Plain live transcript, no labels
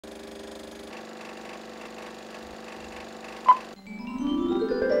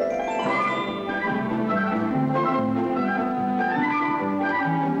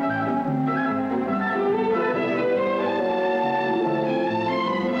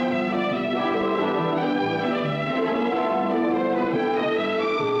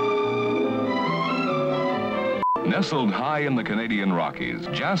Nestled high in the Canadian Rockies,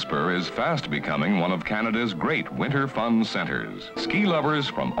 Jasper is fast becoming one of Canada's great winter fun centers. Ski lovers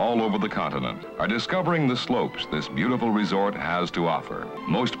from all over the continent are discovering the slopes this beautiful resort has to offer.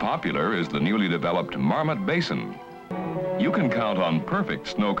 Most popular is the newly developed Marmot Basin. You can count on perfect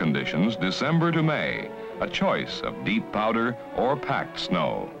snow conditions December to May, a choice of deep powder or packed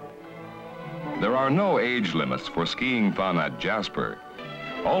snow. There are no age limits for skiing fun at Jasper.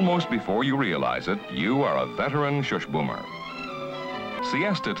 Almost before you realize it, you are a veteran shush boomer.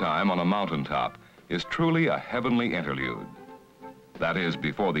 Siesta time on a mountaintop is truly a heavenly interlude. That is,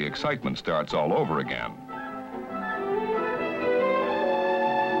 before the excitement starts all over again.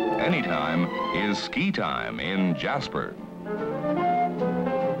 Anytime is ski time in Jasper.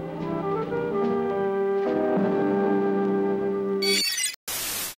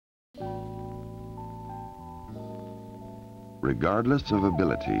 Regardless of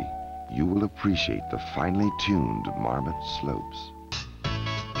ability, you will appreciate the finely tuned Marmot slopes.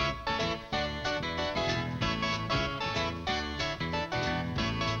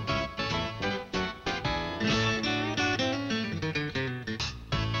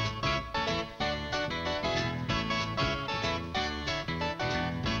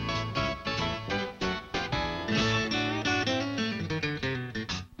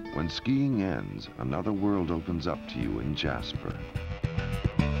 When skiing ends, another world opens up to you in Jasper.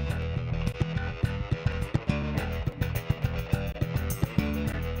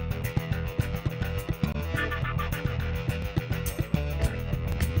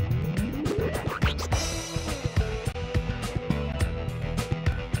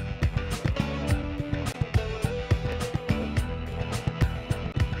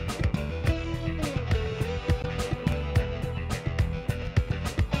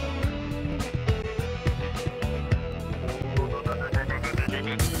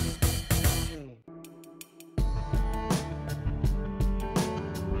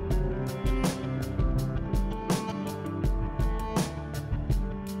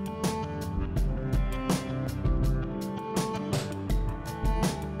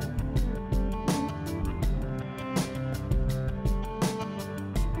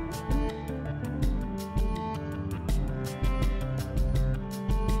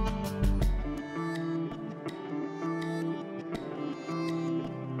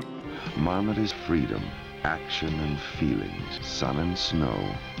 Marmot is freedom, action and feelings, sun and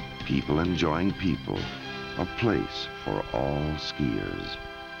snow, people enjoying people, a place for all skiers.